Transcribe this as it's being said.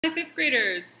Hi, fifth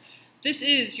graders. This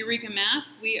is Eureka Math.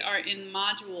 We are in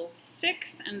Module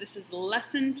 6, and this is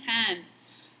Lesson 10.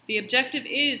 The objective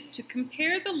is to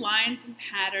compare the lines and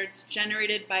patterns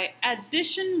generated by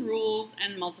addition rules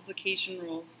and multiplication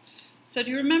rules. So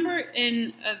do you remember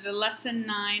in the Lesson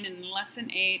 9 and Lesson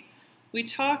 8, we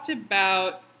talked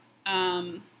about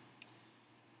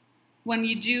when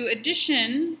you do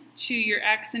addition to your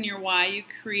x and your y, you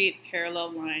create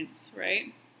parallel lines,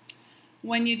 right?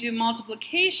 When you do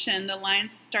multiplication, the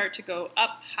lines start to go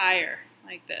up higher,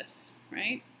 like this,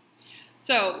 right?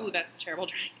 So, ooh, that's terrible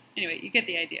drawing. Anyway, you get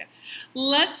the idea.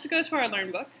 Let's go to our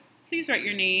Learn book. Please write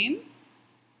your name.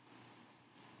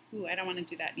 Ooh, I don't want to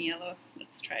do that in yellow.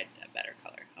 Let's try a better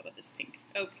color. How about this pink?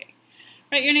 Okay.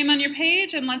 Write your name on your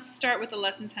page, and let's start with the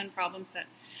Lesson 10 problem set.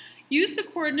 Use the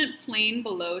coordinate plane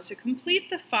below to complete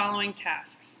the following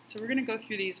tasks. So we're going to go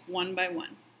through these one by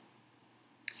one.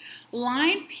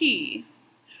 Line P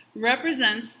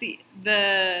represents the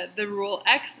rule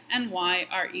x and y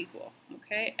are equal.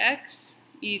 Okay, x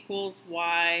equals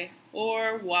y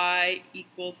or y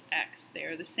equals x. They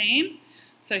are the same.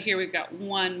 So here we've got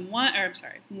 1,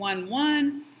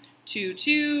 1, 2,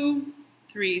 2,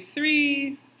 3,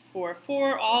 3, 4,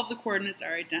 4. All of the coordinates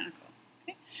are identical.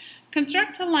 Okay?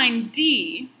 Construct a line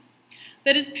D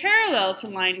that is parallel to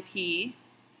line P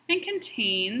and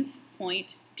contains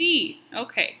point D.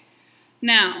 Okay.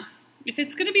 Now, if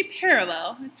it's going to be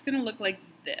parallel, it's going to look like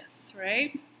this,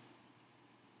 right?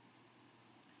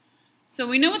 So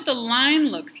we know what the line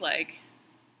looks like,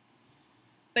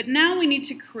 but now we need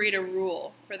to create a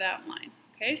rule for that line.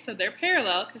 Okay, so they're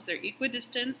parallel because they're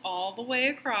equidistant all the way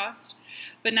across,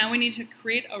 but now we need to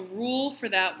create a rule for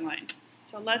that line.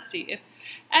 So let's see, if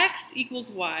x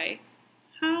equals y,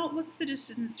 what's the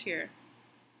distance here?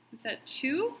 Is that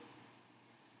 2?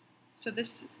 So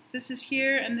this is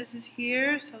here and this is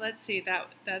here. So let's see,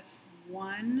 that's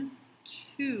 1,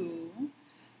 2.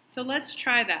 So let's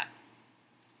try that.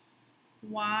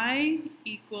 Y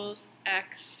equals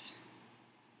x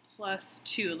plus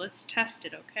 2. Let's test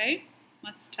it, okay?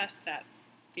 Let's test that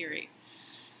theory.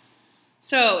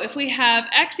 So if we have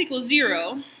x equals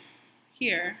 0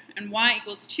 here and y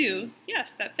equals 2,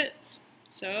 yes, that fits.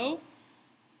 So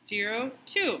 0,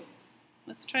 2.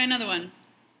 Let's try another one.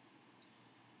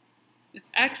 If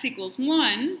x equals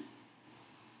 1,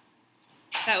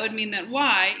 that would mean that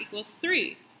y equals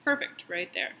 3. Perfect, right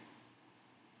there.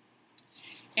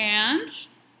 And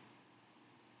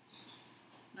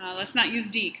let's not use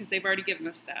D because they've already given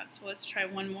us that. So let's try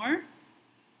one more.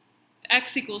 If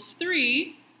x equals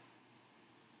 3,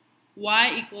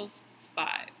 y equals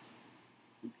 5.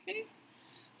 Okay?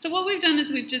 So what we've done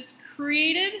is we've just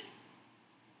created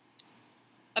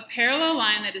a parallel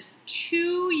line that is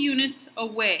 2 units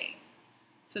away.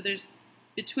 So there's,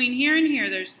 between here and here,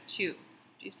 there's 2. Do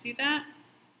you see that?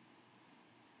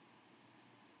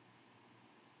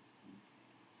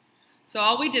 So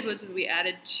all we did was we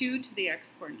added 2 to the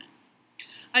x coordinate.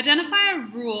 Identify a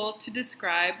rule to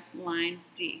describe line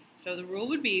D. So the rule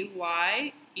would be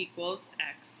y equals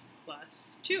x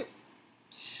plus 2.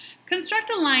 Construct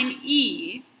a line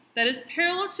E that is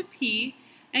parallel to P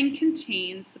and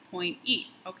contains the point E.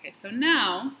 Okay, so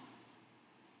now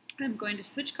I'm going to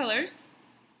switch colors.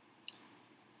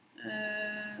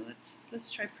 Let's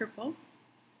try purple.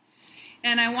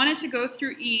 And I want it to go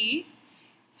through E,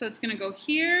 so it's going to go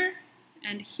here,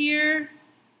 and here,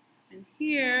 and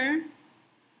here,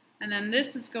 and then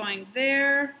this is going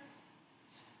there,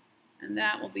 and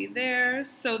that will be there.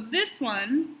 So this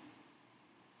one,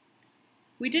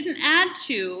 we didn't add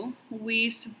 2,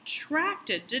 we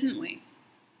subtracted, didn't we?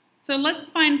 So let's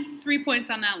find 3 points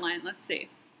on that line. Let's see.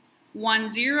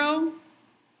 1, 0,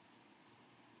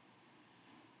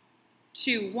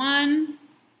 2, 1,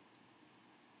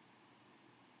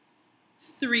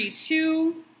 3,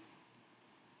 2,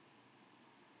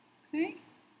 okay,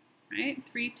 right,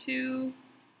 3, 2,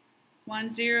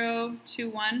 1, 0, 2,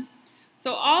 1.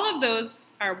 So all of those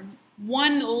are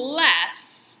 1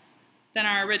 less than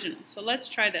our original. So let's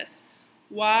try this.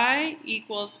 Y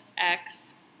equals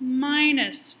x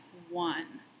minus 1.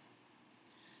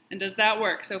 And does that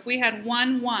work? So if we had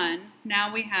 1, 1,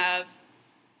 now we have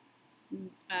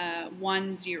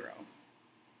 1, 0.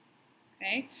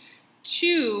 Okay?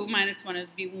 2 minus 1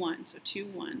 would be 1, so 2,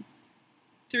 1.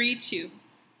 3, 2.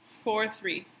 4,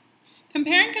 3.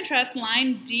 Compare and contrast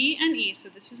line D and E. So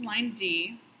this is line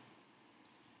D.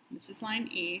 This is line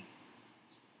E.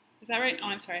 Is that right? Oh,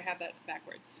 I'm sorry, I have that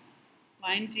backwards.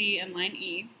 Line D and line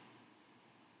E.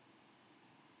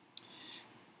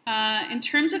 In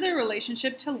terms of their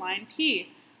relationship to line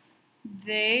P,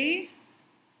 they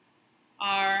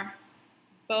are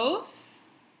both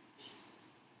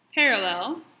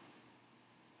parallel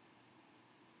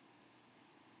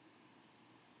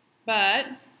but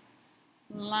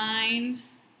line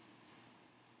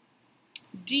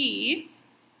D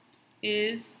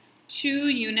is 2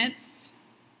 units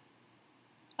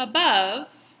above,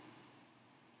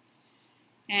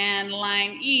 and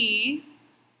line E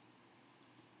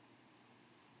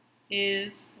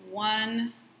is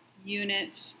 1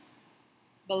 unit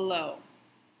below.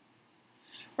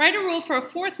 Write a rule for a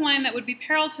fourth line that would be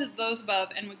parallel to those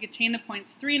above and would contain the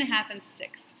points 3.5 and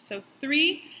 6. So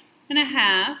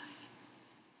 3.5,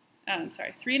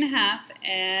 3.5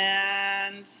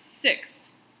 and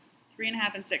 6.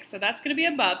 3.5 and 6. So that's going to be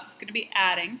above, so it's going to be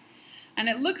adding. And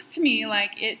it looks to me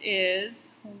like it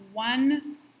is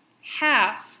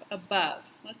 1/2 above.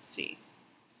 Let's see.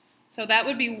 So that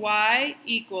would be y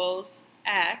equals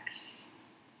x,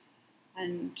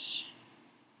 and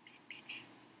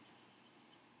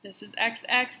this is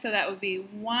xx, so that would be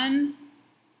 1.5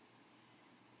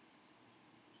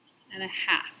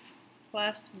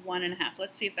 plus 1.5.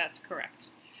 Let's see if that's correct.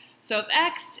 So if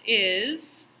x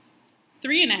is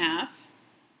 3.5,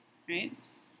 right,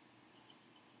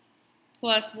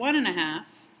 plus 1.5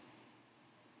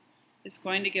 is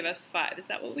going to give us 5. Is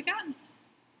that what we got?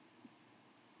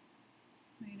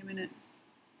 Wait a minute.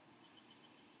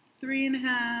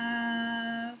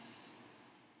 3.5.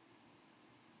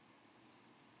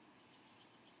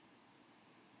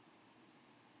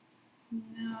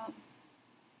 No.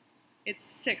 It's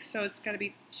 6, so it's got to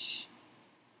be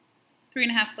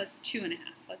 3.5 plus 2.5.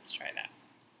 Let's try that.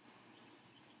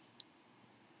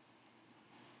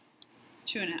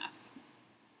 2.5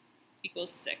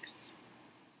 equals 6.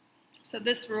 So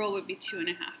this rule would be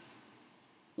 2.5.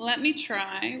 Let me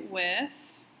try with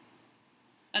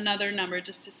another number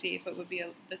just to see if it would be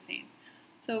the same.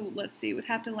 So let's see, it would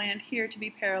have to land here to be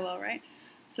parallel, right?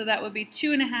 So that would be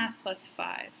 2.5 plus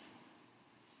 5.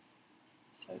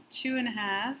 So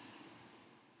 2.5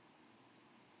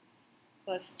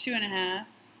 plus 2.5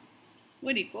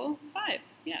 would equal 5.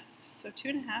 Yes, so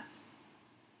 2.5,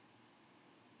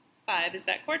 5 is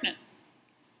that coordinate.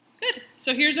 Good,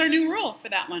 so here's our new rule for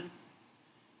that one.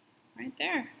 Right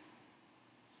there.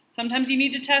 Sometimes you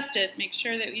need to test it, make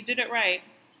sure that you did it right.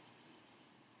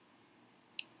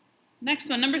 Next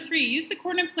one, number 3, use the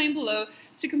coordinate plane below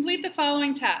to complete the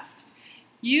following tasks.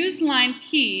 Use line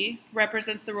P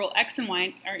represents the rule x and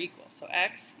y are equal, so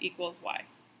x equals y.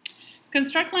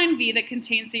 Construct line V that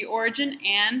contains the origin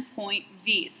and point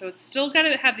V. So it's still got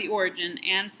to have the origin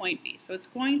and point V. So it's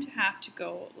going to have to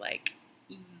go like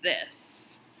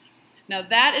this. Now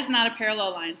that is not a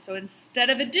parallel line, so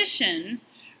instead of addition,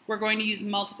 we're going to use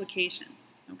multiplication,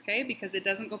 okay, because it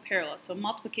doesn't go parallel. So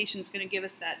multiplication is going to give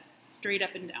us that straight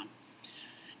up and down.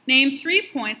 Name 3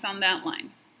 points on that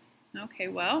line. Okay,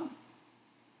 well,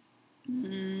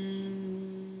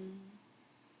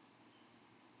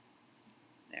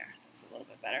 there, that's a little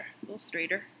bit better, a little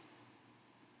straighter.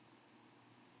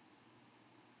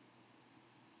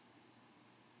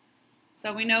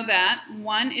 So we know that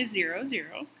 1 is 0,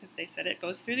 0, because they said it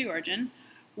goes through the origin.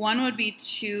 1 would be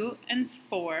 2 and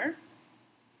 4.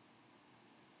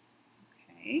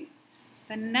 Okay.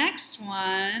 The next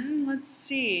one, let's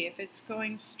see if it's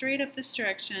going straight up this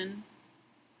direction.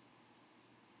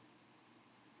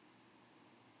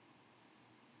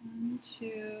 1,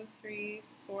 2, 3,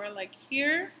 4, like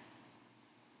here.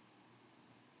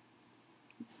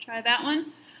 Let's try that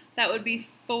one. That would be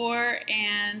 4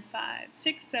 and 5,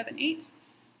 6, 7, 8.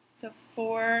 So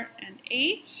 4 and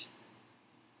 8.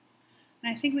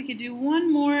 And I think we could do one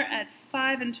more at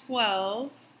 5 and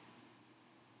 12.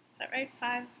 Is that right?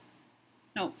 5?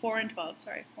 No, 4 and 12.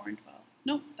 Sorry, 4 and 12.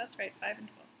 Nope, that's right, 5 and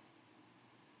 12.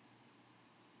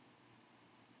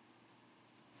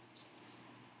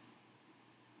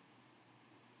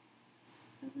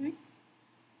 Is that right?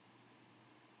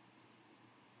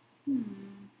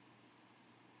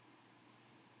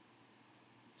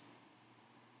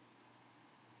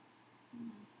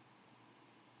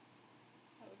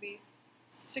 That would be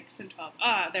 6 and 12.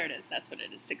 Ah, there it is. That's what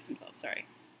it is. 6 and 12. Sorry.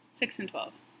 6 and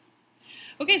 12.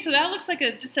 Okay, so that looks like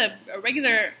just a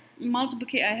regular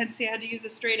multiplication. I had to use a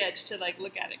straight edge to like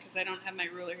look at it because I don't have my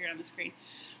ruler here on the screen.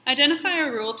 Identify a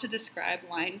rule to describe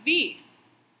line V.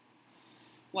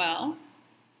 Well,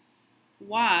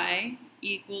 y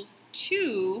equals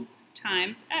 2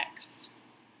 times x,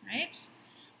 right?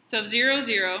 So 0,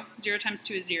 0, 0 times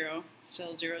 2 is 0,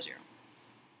 still 0, 0.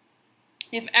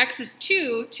 If x is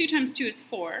 2, 2 times 2 is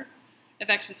 4. If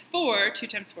x is 4, 2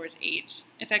 times 4 is 8.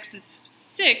 If x is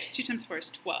 6, 2 times 4 is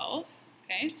 12.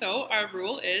 Okay, so our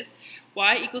rule is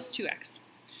y equals 2x.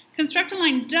 Construct a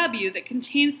line W that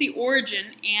contains the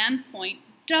origin and point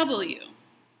W.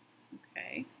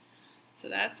 Okay, so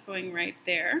that's going right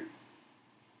there.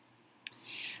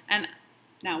 And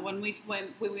now when we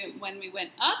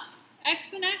went up,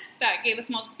 x and x, that gave us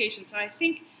multiplication. So I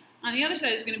think on the other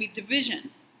side is going to be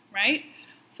division, right?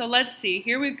 So let's see.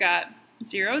 Here we've got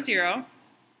 0, 0,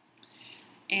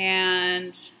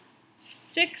 and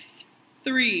 6,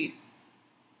 3.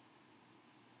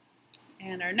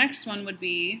 And our next one would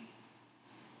be,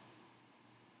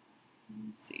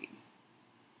 let's see,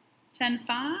 10,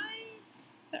 5.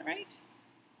 Is that right?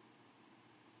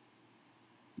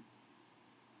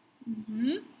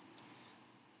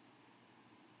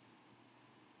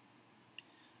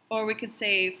 Or we could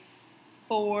say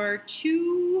 4,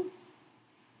 2,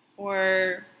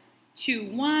 or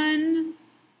 2, 1,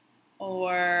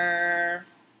 or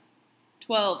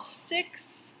 12,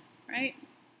 6, right?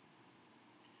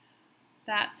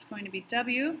 That's going to be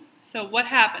W. So what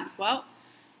happens? Well,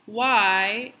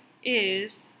 Y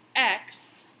is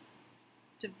X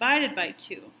divided by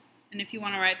 2. And if you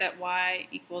want to write that Y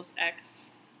equals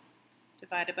X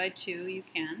divided by 2, you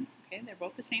can. Okay, they're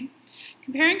both the same.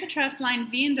 Compare and contrast line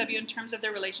V and W in terms of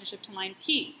their relationship to line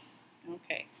P.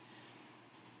 Okay.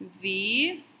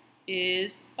 V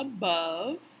is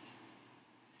above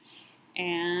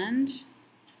and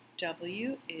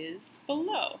W is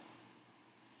below.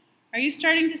 Are you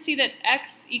starting to see that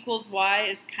X equals Y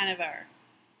is kind of our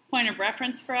point of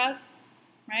reference for us,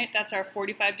 right? That's our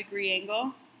 45-degree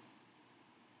angle.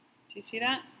 Do you see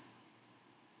that?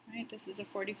 Right, this is a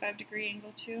 45-degree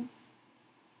angle too.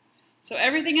 So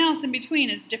everything else in between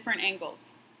is different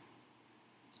angles.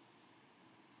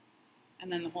 And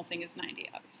then the whole thing is 90,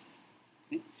 obviously.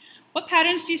 Okay. What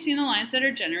patterns do you see in the lines that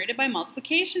are generated by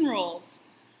multiplication rules?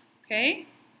 Okay.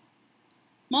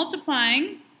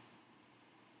 Multiplying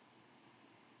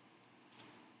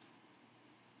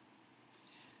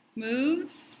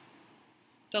moves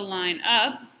the line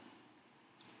up.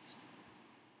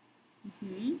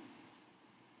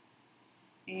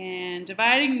 And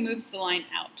dividing moves the line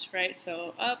out, right?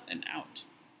 So up and out.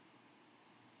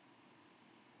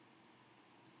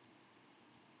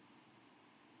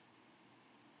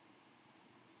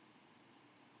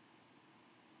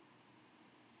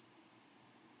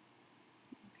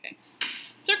 Okay.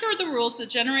 Circle the rules that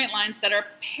generate lines that are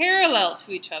parallel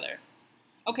to each other.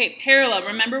 Okay, parallel.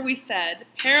 Remember we said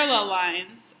parallel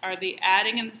lines are the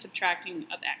adding and the subtracting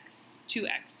of x,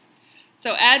 2x.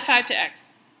 So add 5 to x.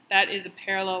 That is a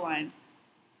parallel line.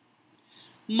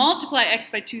 Multiply x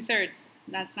by 2/3.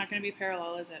 That's not going to be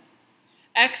parallel, is it?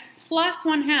 X plus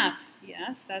 1/2.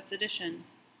 Yes, that's addition.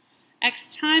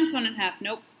 X times 1/2.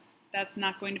 Nope, that's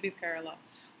not going to be parallel.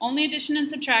 Only addition and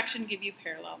subtraction give you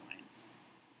parallel lines.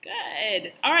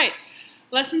 Good. All right.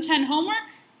 Lesson 10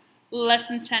 homework.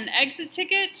 Lesson 10 exit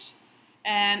ticket.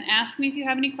 And ask me if you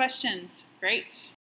have any questions. Great.